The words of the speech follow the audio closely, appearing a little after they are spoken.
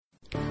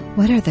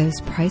What are those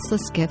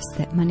priceless gifts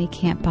that money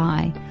can't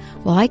buy?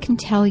 Well, I can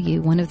tell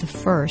you one of the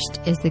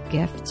first is the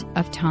gift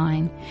of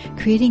time,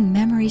 creating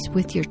memories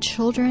with your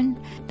children.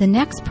 The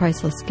next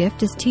priceless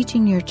gift is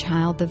teaching your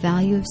child the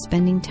value of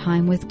spending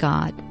time with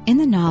God. In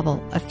the novel,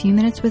 A Few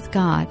Minutes with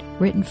God,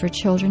 written for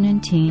children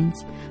and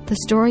teens, the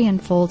story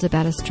unfolds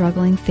about a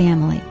struggling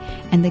family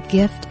and the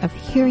gift of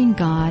hearing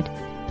God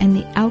and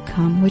the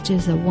outcome, which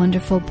is a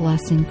wonderful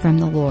blessing from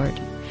the Lord.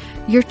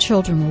 Your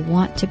children will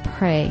want to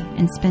pray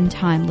and spend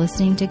time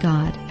listening to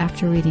God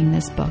after reading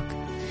this book.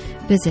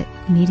 Visit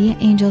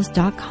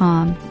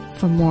MediaAngels.com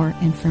for more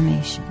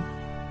information.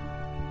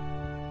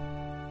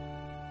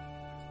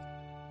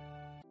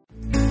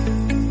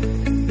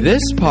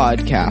 This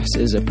podcast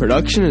is a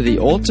production of the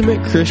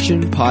Ultimate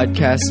Christian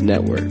Podcast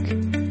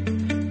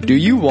Network. Do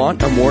you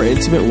want a more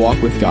intimate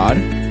walk with God?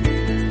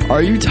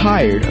 Are you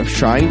tired of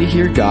trying to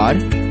hear God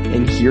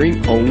and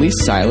hearing only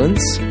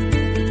silence?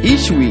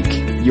 Each week,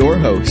 your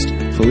host,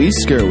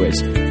 Felice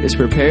Skirwitz, is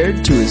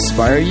prepared to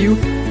inspire you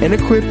and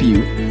equip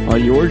you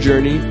on your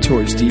journey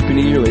towards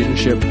deepening your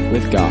relationship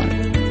with God.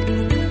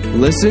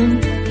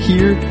 Listen,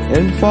 hear,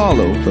 and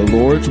follow the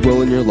Lord's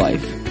will in your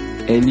life,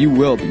 and you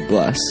will be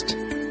blessed.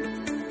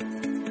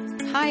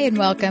 Hi and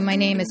welcome. My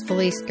name is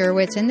Felice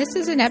Skirwitz, and this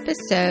is an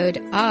episode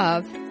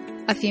of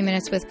A Few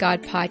Minutes with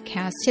God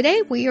podcast.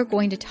 Today we are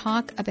going to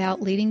talk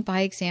about leading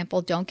by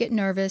example. Don't get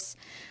nervous.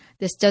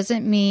 This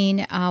doesn't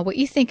mean what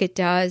you think it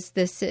does.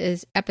 This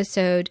is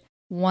episode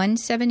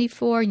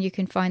 174, and you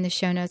can find the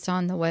show notes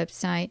on the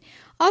website.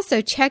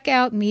 Also, check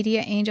out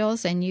Media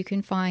Angels, and you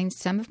can find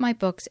some of my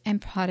books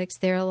and products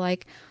there,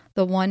 like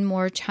the One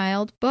More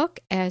Child book,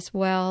 as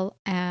well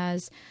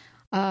as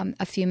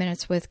A Few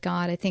Minutes with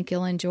God. I think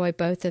you'll enjoy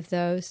both of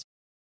those.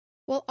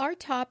 Well, our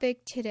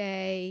topic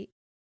today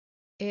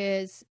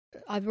is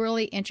a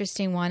really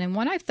interesting one, and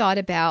one I've thought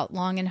about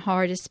long and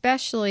hard,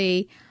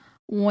 especially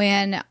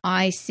when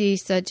I see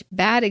such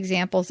bad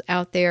examples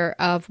out there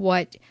of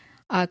what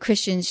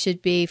Christians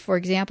should be. For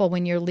example,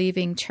 when you're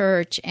leaving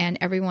church and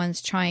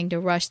everyone's trying to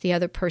rush the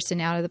other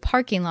person out of the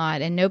parking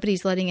lot and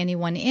nobody's letting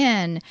anyone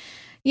in,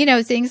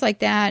 things like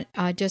that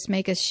just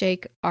make us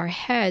shake our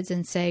heads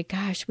and say,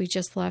 gosh, we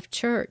just left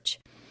church.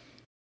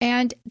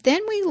 And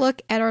then we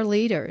look at our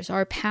leaders,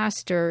 our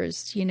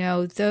pastors,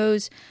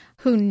 those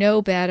who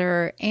know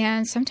better,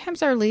 and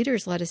sometimes our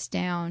leaders let us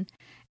down.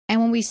 And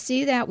when we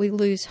see that, we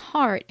lose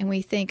heart and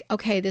we think,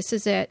 okay, this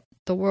is it.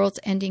 The world's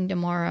ending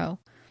tomorrow.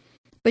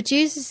 But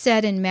Jesus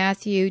said in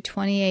Matthew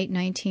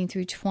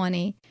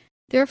 28:19-20,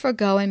 "Therefore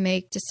go and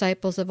make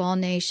disciples of all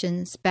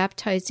nations,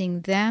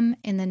 baptizing them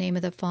in the name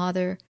of the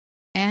Father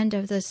and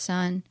of the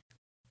Son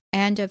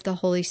and of the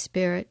Holy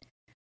Spirit,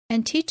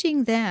 and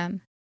teaching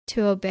them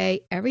to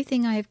obey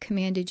everything I have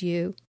commanded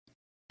you.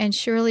 And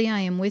surely I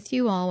am with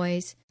you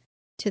always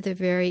to the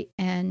very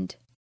end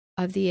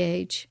of the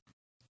age."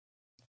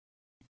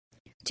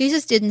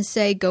 Jesus didn't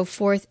say, go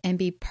forth and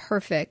be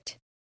perfect.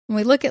 When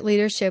we look at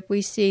leadership,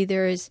 we see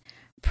there is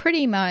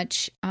pretty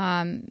much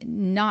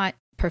not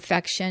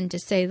perfection, to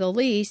say the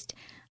least,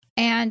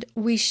 and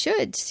we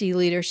should see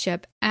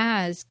leadership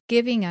as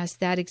giving us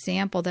that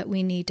example that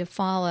we need to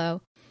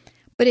follow.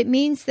 But it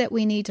means that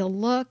we need to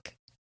look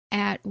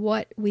at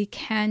what we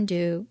can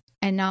do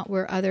and not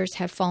where others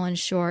have fallen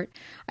short.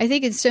 I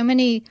think in so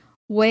many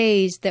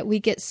ways that we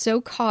get so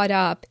caught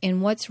up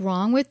in what's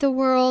wrong with the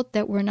world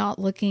that we're not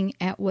looking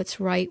at what's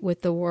right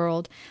with the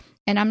world.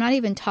 And I'm not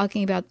even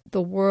talking about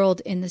the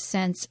world in the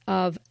sense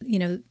of,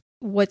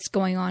 what's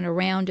going on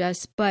around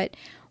us, but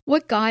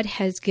what God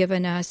has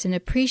given us and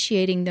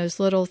appreciating those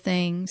little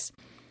things.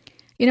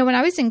 When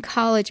I was in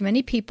college,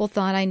 many people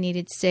thought I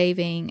needed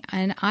saving,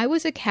 and I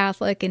was a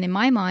Catholic and in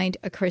my mind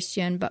a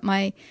Christian, but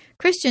my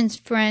Christian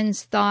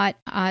friends thought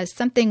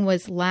something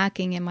was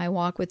lacking in my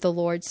walk with the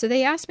Lord, so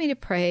they asked me to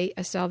pray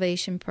a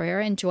salvation prayer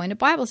and join a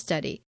Bible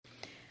study.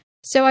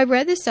 So I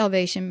read the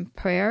salvation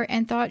prayer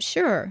and thought,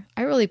 sure,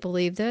 I really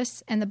believe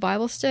this, and the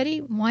Bible study,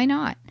 why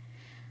not?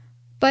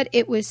 But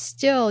it was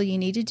still, you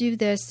need to do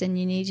this and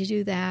you need to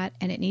do that,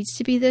 and it needs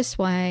to be this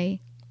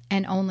way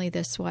and only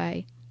this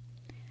way.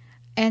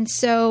 And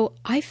so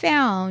I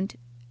found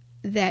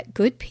that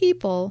good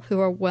people who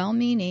are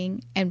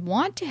well-meaning and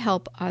want to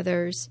help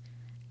others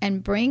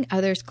and bring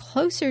others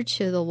closer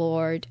to the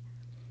Lord,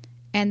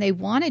 and they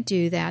want to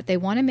do that, they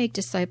want to make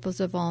disciples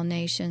of all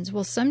nations,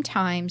 well,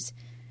 sometimes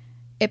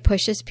it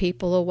pushes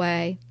people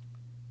away.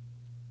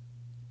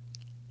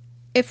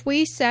 If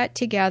we sat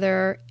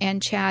together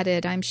and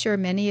chatted, I'm sure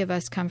many of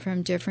us come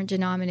from different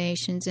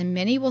denominations, and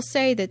many will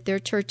say that their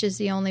church is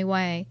the only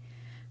way.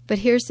 But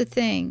here's the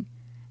thing.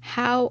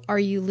 How are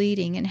you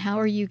leading, and how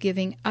are you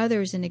giving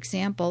others an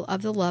example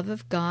of the love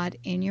of God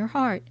in your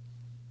heart?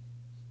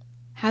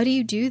 How do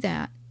you do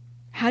that?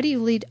 How do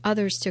you lead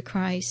others to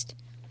Christ?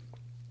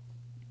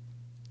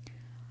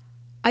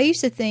 I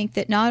used to think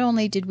that not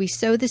only did we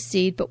sow the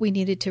seed, but we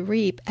needed to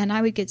reap, and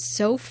I would get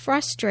so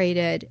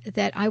frustrated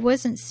that I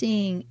wasn't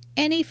seeing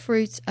any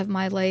fruits of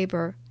my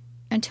labor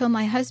until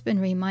my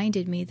husband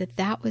reminded me that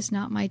that was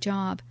not my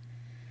job.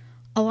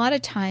 A lot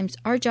of times,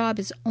 our job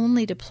is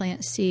only to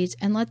plant seeds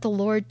and let the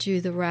Lord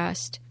do the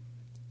rest.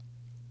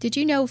 Did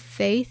you know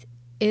faith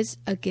is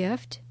a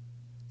gift?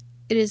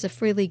 It is a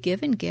freely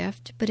given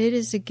gift, but it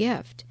is a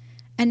gift.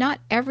 And not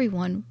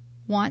everyone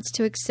wants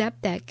to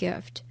accept that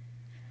gift.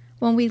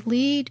 When we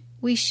lead,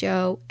 we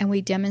show, and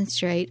we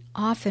demonstrate,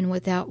 often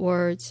without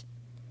words.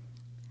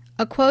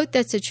 A quote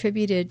that's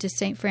attributed to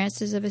St.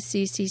 Francis of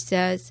Assisi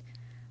says,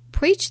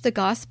 "Preach the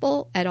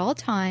gospel at all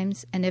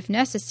times, and if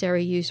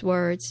necessary, use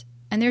words."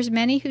 And there's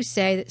many who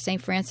say that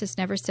St. Francis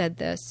never said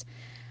this,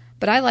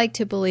 but I like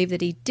to believe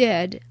that he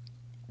did,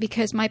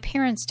 because my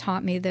parents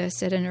taught me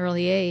this at an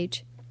early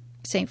age.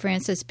 St.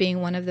 Francis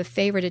being one of the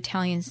favorite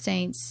Italian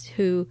saints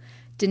who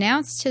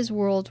denounced his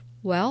world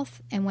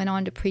wealth and went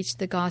on to preach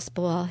the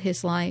gospel all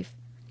his life.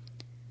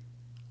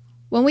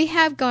 When we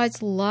have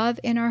God's love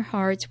in our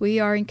hearts, we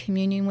are in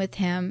communion with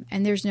Him,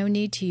 and there's no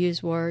need to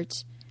use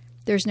words.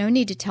 There's no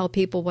need to tell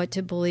people what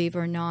to believe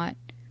or not.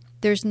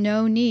 There's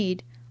no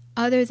need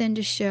other than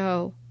to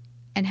show.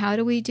 And how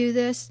do we do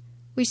this?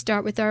 We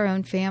start with our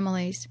own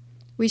families.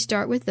 We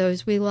start with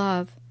those we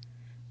love.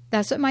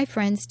 That's what my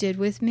friends did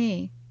with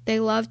me. They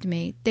loved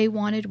me. They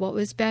wanted what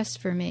was best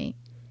for me.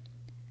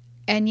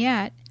 And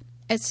yet,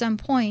 at some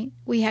point,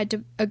 we had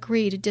to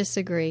agree to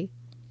disagree.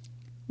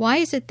 Why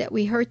is it that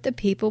we hurt the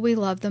people we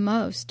love the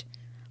most?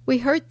 We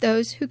hurt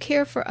those who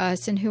care for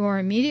us and who are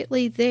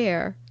immediately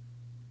there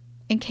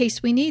in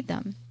case we need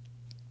them.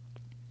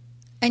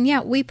 And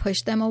yet we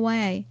push them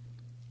away.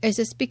 Is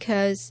this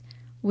because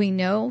we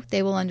know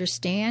they will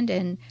understand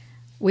and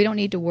we don't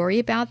need to worry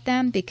about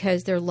them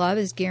because their love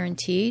is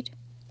guaranteed?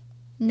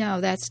 No,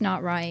 that's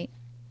not right.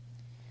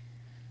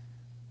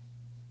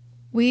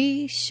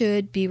 We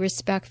should be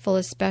respectful,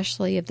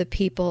 especially of the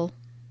people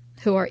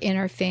who are in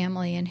our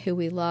family and who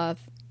we love.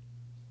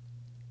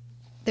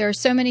 There are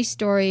so many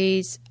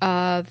stories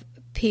of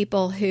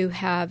people who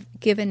have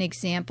given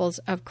examples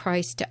of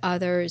Christ to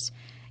others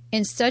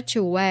in such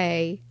a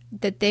way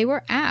that they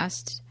were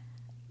asked,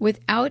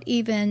 without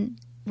even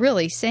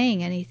really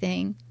saying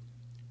anything,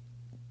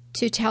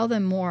 to tell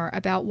them more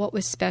about what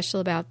was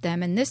special about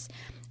them. And this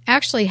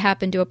actually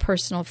happened to a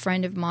personal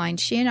friend of mine.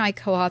 She and I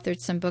co-authored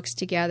some books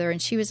together, and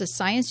she was a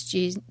science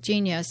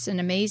genius, an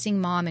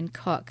amazing mom and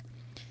cook.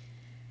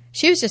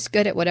 She was just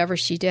good at whatever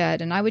she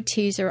did, and I would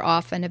tease her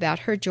often about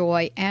her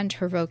joy and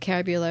her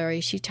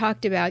vocabulary. She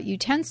talked about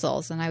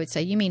utensils, and I would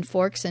say, "You mean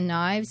forks and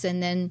knives?"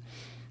 And then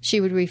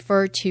she would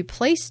refer to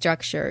place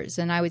structures,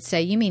 and I would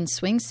say, "You mean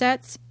swing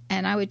sets?"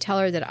 And I would tell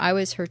her that I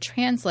was her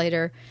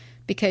translator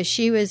because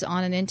she was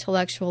on an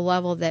intellectual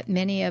level that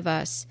many of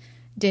us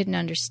didn't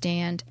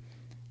understand.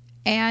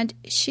 And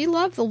she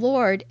loved the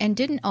Lord and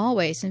didn't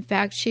always. In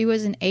fact, she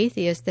was an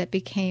atheist that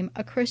became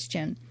a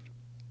Christian.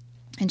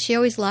 And she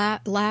always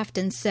laughed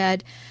and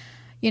said,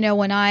 you know,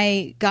 when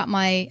I got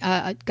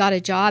got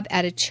a job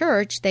at a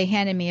church, they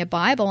handed me a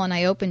Bible and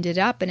I opened it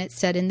up and it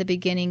said, "In the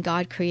beginning,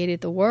 God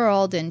created the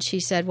world." And she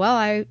said, well,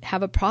 I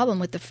have a problem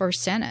with the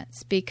first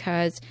sentence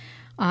because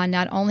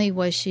not only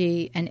was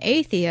she an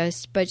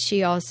atheist, but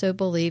she also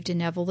believed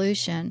in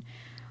evolution.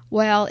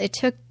 Well, it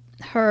took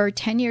her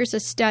 10 years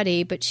of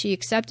study, but she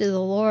accepted the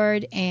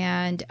Lord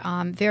and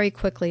very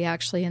quickly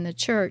actually in the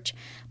church.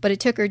 But it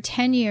took her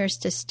 10 years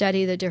to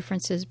study the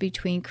differences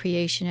between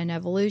creation and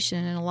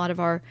evolution, and a lot of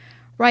our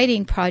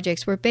writing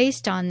projects were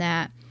based on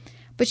that.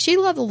 But she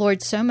loved the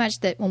Lord so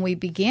much that when we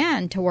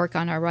began to work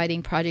on our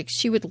writing projects,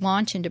 she would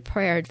launch into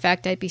prayer. In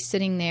fact, I'd be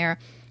sitting there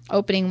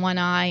opening one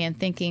eye and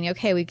thinking,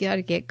 okay, we got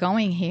to get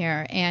going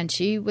here. And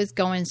she was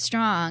going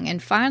strong.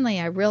 And finally,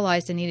 I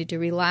realized I needed to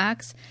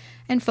relax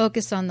and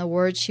focus on the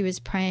words she was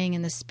praying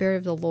in the Spirit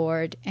of the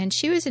Lord. And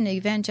she was an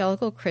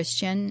evangelical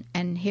Christian,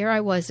 and here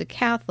I was, a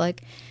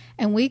Catholic,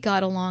 and we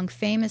got along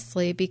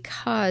famously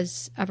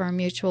because of our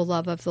mutual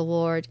love of the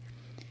Lord.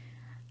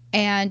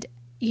 And,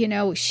 you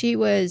know, she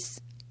was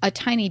a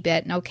tiny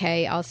bit, and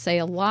okay, I'll say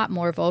a lot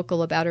more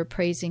vocal about her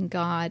praising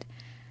God.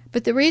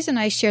 But the reason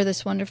I share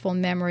this wonderful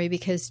memory,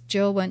 because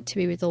Jill went to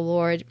be with the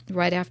Lord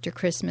right after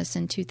Christmas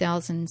in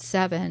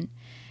 2007,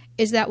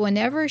 is that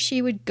whenever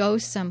she would go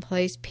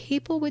someplace,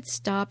 people would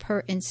stop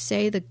her and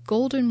say the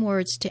golden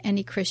words to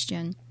any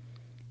Christian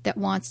that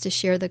wants to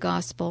share the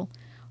gospel.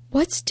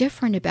 What's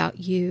different about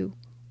you?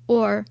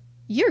 Or,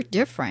 you're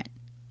different.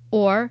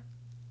 Or,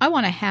 I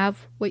want to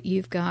have what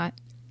you've got.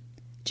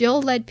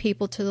 Jill led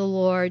people to the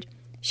Lord.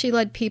 She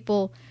led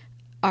people,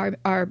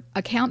 our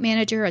account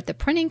manager at the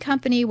printing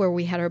company where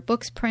we had our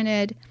books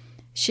printed.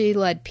 She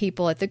led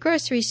people at the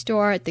grocery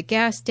store, at the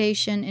gas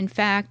station. In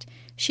fact,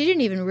 she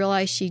didn't even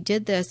realize she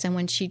did this. And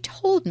when she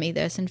told me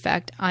this, in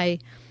fact, I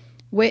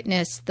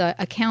witnessed the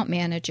account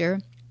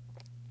manager,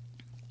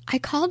 I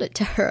called it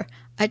to her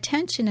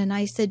attention and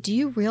I said, "Do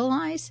you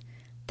realize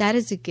that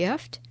is a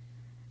gift?"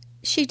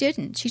 She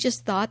didn't. She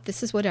just thought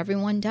this is what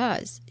everyone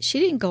does. She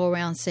didn't go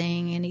around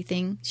saying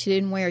anything. She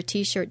didn't wear a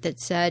t-shirt that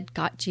said,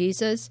 "Got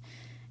Jesus."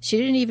 She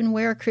didn't even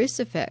wear a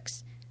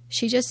crucifix.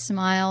 She just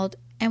smiled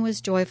and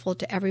was joyful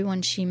to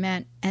everyone she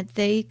met, and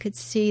they could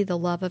see the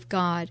love of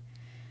God.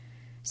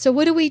 So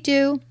what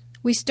do?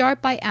 We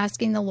start by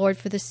asking the Lord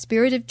for the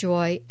spirit of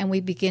joy, and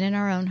we begin in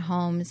our own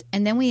homes,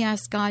 and then we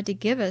ask God to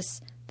give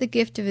us the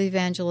gift of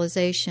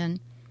evangelization.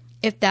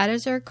 If that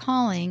is our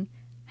calling,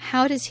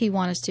 how does He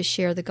want us to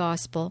share the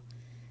gospel?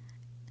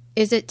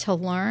 Is it to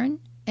learn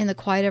in the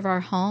quiet of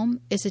our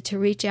home? Is it to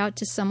reach out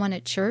to someone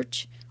at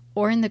church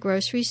or in the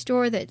grocery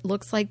store that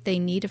looks like they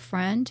need a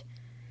friend?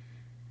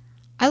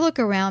 I look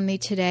around me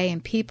today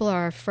and people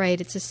are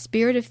afraid. It's a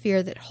spirit of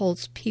fear that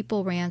holds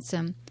people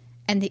ransom,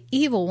 and the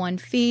evil one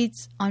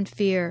feeds on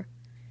fear.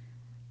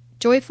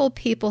 Joyful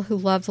people who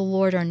love the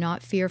Lord are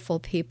not fearful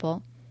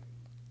people.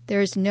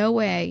 There is no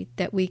way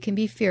that we can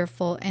be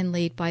fearful and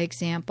lead by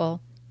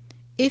example.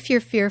 If you're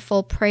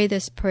fearful, pray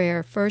this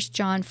prayer, 1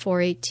 John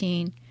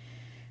 4:18.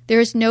 There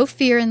is no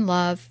fear in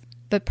love,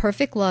 but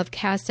perfect love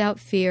casts out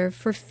fear,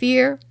 for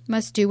fear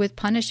must do with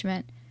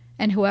punishment,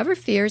 and whoever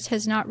fears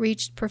has not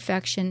reached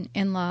perfection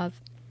in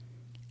love.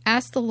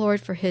 Ask the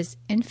Lord for His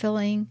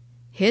infilling,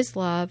 His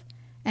love,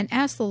 and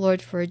ask the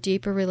Lord for a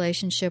deeper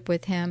relationship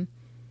with Him.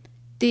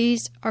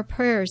 These are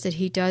prayers that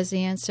He does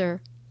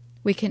answer.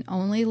 We can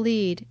only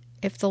lead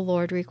if the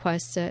Lord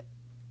requests it.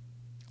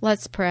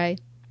 Let's pray.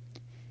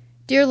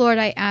 Dear Lord,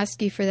 I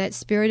ask You for that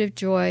spirit of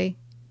joy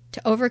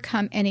to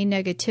overcome any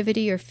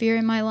negativity or fear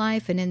in my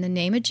life, and in the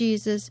name of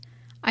Jesus,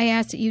 I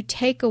ask that You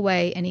take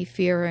away any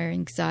fear or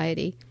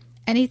anxiety.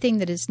 Anything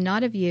that is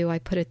not of You, I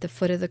put at the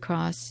foot of the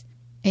cross.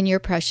 In Your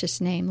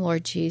precious name,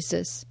 Lord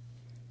Jesus.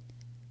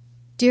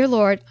 Dear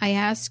Lord, I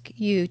ask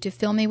You to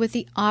fill me with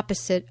the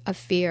opposite of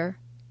fear.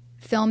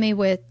 Fill me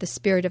with the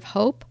spirit of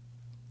hope,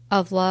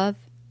 of love,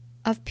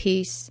 of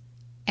peace,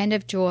 and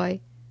of joy.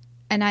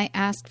 And I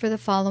ask for the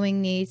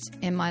following needs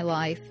in my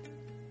life.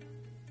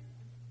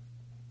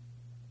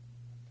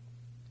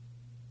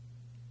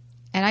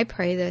 And I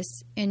pray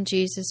this in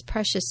Jesus'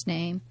 precious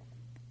name.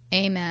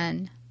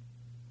 Amen.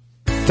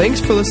 Thanks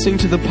for listening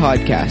to the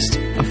podcast,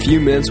 A Few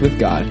Minutes with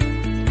God.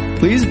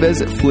 Please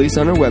visit Felice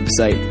on our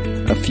website,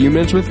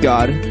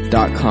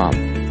 afewminuteswithgod.com,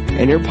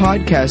 and your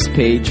podcast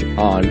page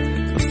on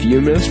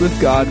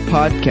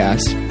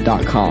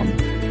afewminuteswithgodpodcast.com.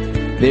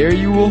 There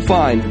you will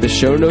find the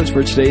show notes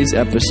for today's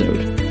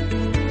episode.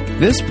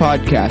 This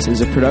podcast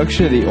is a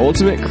production of the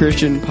Ultimate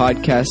Christian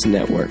Podcast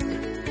Network.